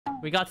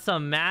We got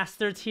some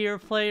master tier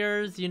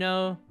players, you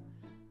know.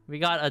 We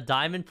got a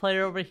diamond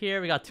player over here.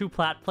 We got 2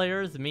 plat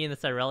players. Me and the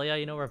Cyrelia,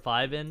 you know, we're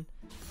vibing.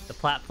 The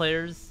plat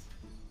players.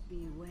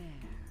 Beware.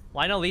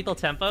 Why no lethal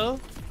tempo?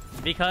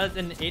 Because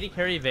in AD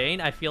carry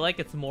Vayne, I feel like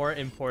it's more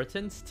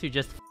important to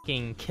just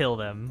fucking kill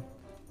them.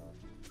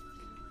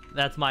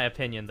 That's my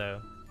opinion,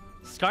 though.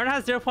 Skarn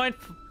has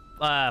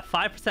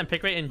 0.5%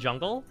 pick rate in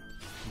jungle.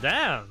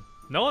 Damn.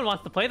 No one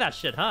wants to play that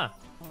shit, huh?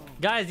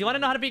 Guys, you want to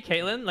know how to beat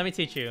Caitlyn? Let me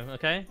teach you,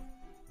 okay?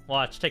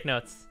 Watch. Take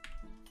notes.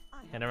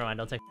 Okay, never mind.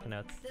 Don't take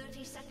notes.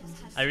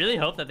 I really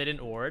hope that they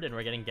didn't ward and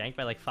we're getting ganked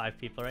by like 5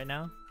 people right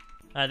now.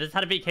 This is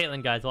how to beat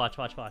Caitlyn, guys. Watch,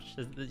 watch, watch.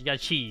 You gotta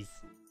cheese.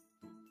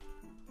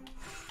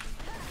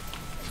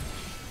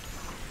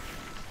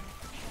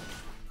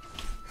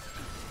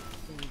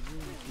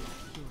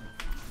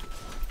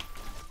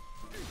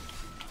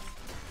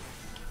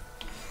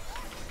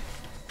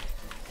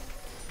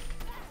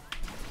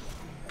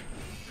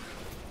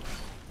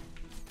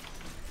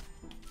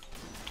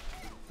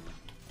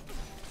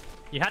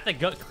 You have to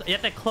go. You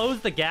have to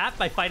close the gap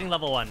by fighting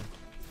level 1.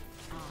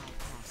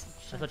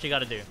 That's what you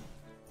gotta do.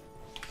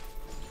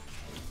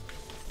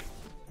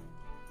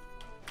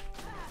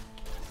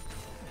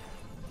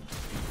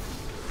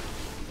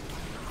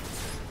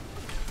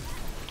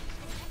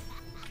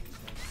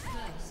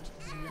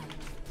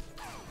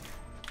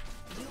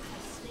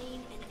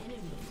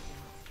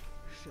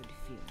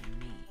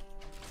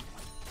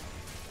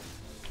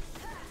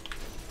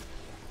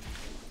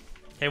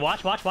 Okay,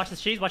 watch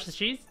this cheese, watch this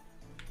cheese.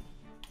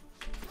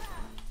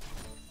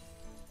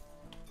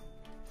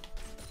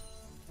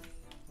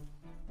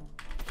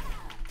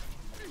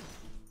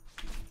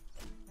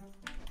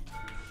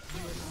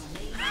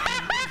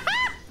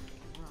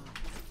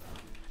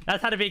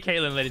 That's how to beat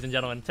Caitlyn, ladies and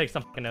gentlemen. Take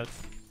some fucking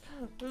notes.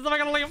 This is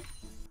gonna leave.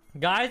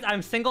 Guys,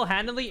 I'm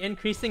single-handedly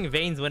increasing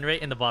Vayne's win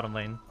rate in the bottom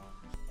lane.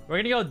 We're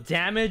gonna go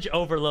damage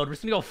overload. We're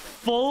just gonna go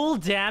full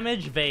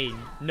damage Vayne.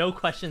 No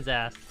questions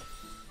asked.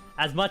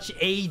 As much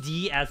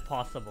AD as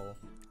possible.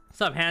 What's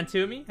up, Hand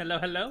to me? Hello,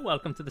 hello.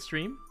 Welcome to the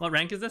stream. What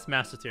rank is this?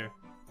 Master tier.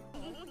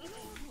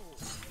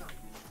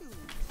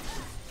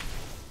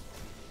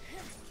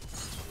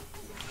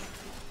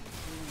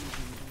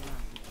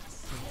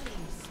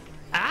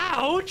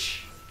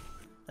 Ouch!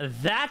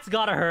 That's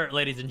gotta hurt,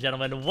 ladies and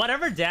gentlemen.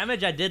 Whatever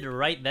damage I did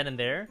right then and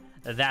there,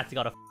 that's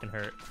gotta fucking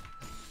hurt.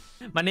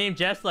 My name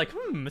Jeff's like,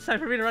 it's time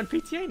for me to run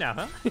PTA now,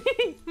 huh?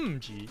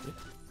 Gee.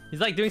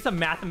 He's like doing some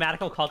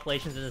mathematical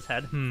calculations in his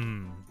head.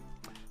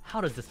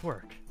 How does this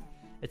work?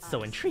 It's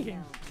so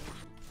intriguing.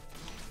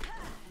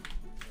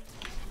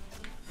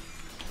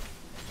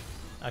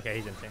 Okay,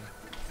 he's insane.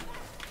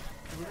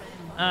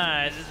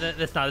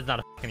 It's not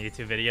a fucking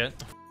YouTube video. F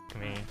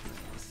me.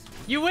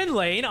 You win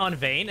lane on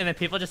Vayne, and then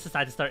people just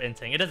decide to start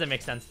inting. It doesn't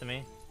make sense to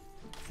me.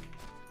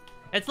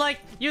 It's like,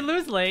 you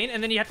lose lane,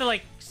 and then you have to,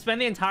 like,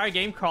 spend the entire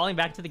game crawling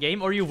back to the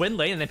game, or you win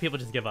lane, and then people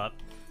just give up.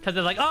 Because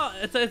they're like, oh,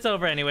 it's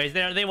over anyways.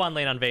 They won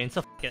lane on Vayne,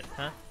 so f it,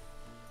 huh?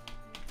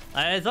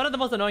 It's one of the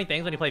most annoying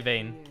things when you play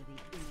Vayne.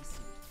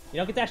 You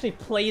don't get to actually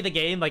play the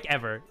game, like,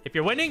 ever. If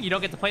you're winning, you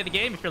don't get to play the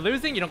game. If you're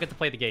losing, you don't get to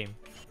play the game.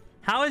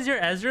 How is your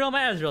Ezreal?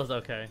 My Ezreal's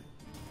okay.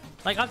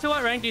 Like, up to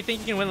what rank do you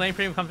think you can win lane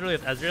premium comfortably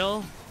with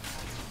Ezreal?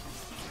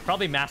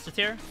 Probably Master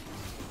Tier.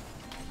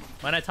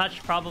 When I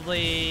touch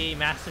probably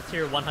Master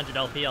Tier 100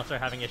 LP, I'll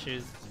start having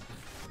issues.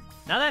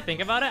 Now that I think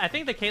about it, I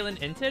think the Caitlyn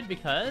inted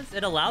because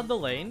it allowed the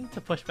lane to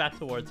push back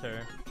towards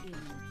her.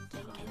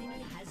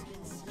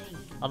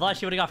 Although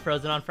she would have got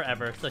frozen on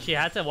forever, so she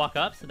had to walk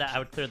up so that I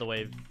would clear the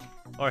wave.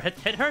 Or hit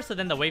her so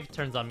then the wave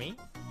turns on me.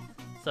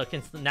 So it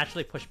can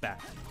naturally push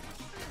back.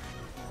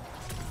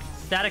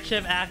 Static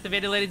shift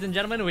activated, ladies and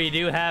gentlemen. We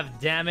do have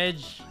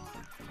damage.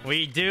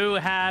 We do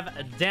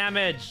have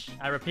damage.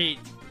 I repeat.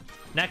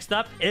 Next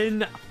up,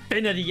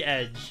 Infinity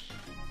Edge.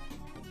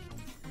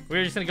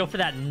 We're just gonna go for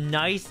that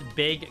nice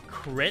big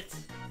crit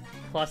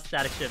plus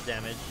static shift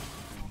damage.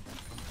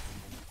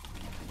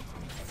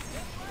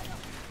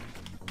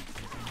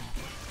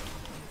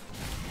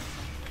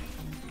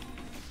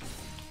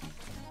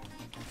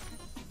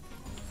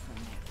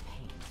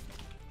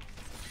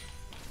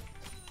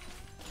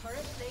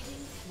 Turret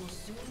plating will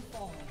soon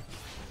fall.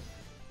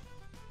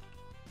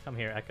 Come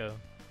here, Echo.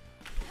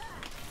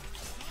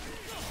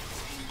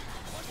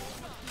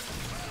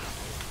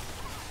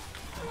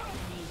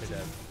 They're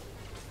dead.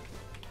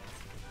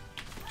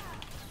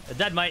 A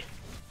dead might.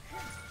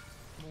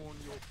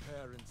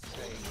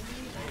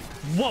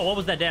 Whoa, what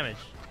was that damage?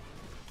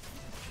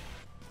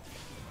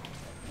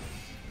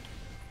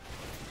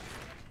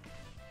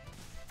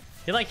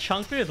 He like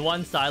chunked me with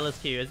one Sylas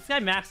Q. Is this guy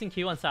maxing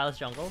Q on Sylas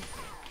jungle?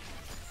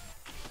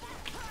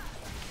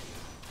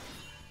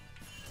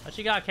 What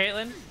you got,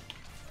 Caitlyn?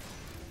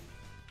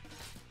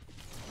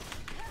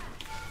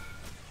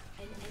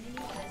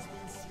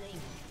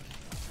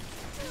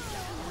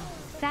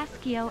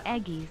 Saskio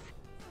Eggies.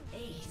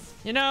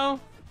 You know,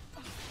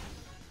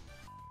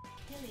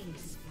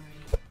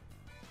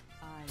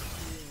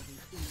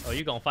 oh,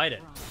 you gonna fight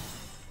it?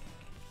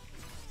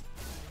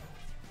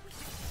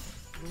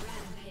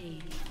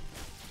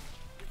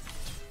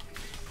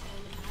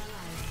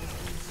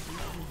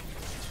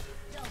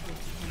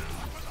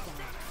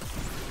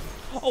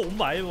 Oh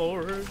my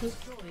lord.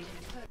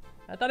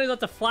 I thought he was about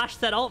to flash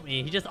set ult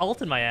me. He just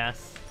ulted my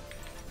ass.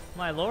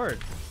 My lord.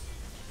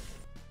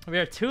 We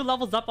are 2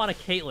 levels up on a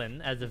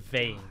Caitlyn as a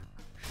Vayne.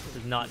 This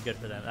is not good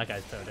for them. That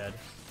guy's so dead.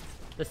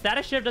 The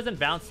static shift doesn't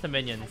bounce to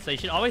minions, so you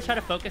should always try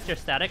to focus your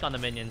static on the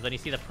minions when you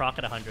see the proc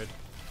at 100.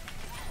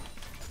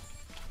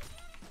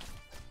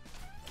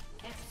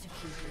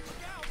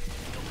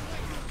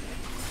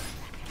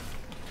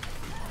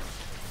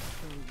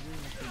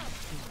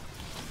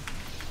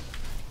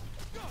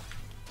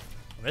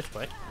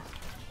 Misclick.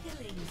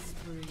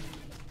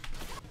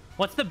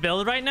 What's the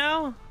build right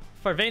now?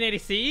 For Vayne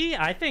ADC,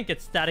 I think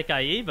it's static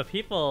IE, but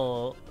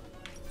people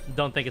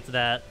don't think it's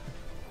that.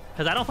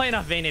 Because I don't play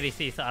enough Vayne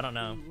ADC, so I don't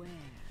know.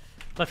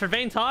 But for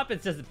Vayne top,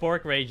 it's just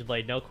Bork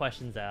Rageblade, no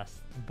questions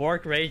asked.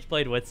 Bork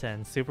Rageblade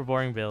Witsend, super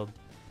boring build.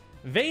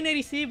 Vayne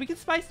ADC, we can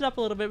spice it up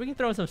a little bit. We can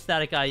throw in some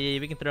static IE,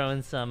 we can throw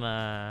in some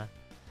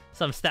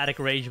static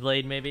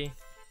Rageblade maybe.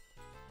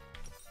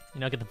 You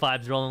know, get the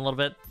vibes rolling a little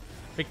bit.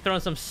 We can throw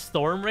in some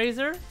Storm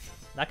Razor.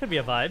 That could be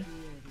a vibe.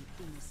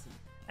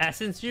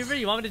 Essence Reaver?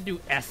 You want me to do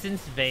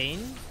Essence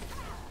Vayne?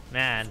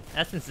 Man,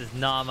 Essence is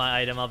not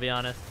my item, I'll be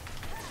honest.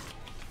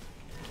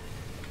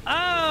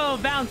 Oh,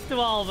 bounce to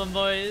all of them,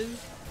 boys.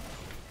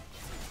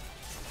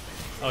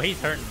 Oh,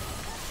 he's hurting.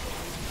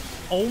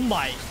 Oh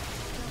my.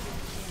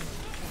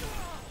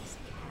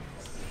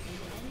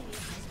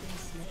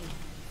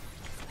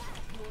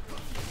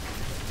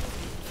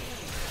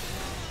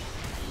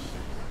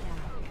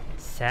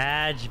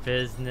 Sag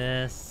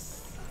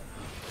business.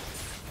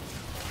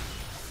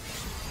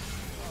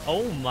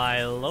 Oh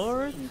my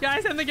lord. You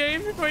guys in the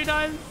game before he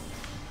dies?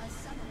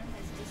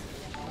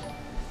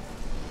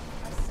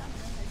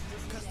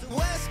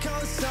 West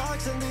Coast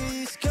sucks and the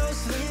East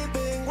Coast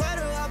sleeping. Where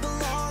do I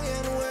belong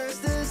and where's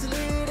this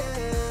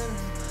leading?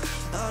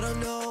 I don't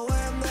know where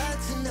I'm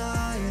at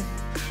tonight,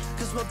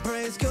 cause my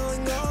brain's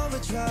going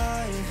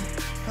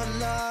overdrive. I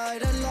lie.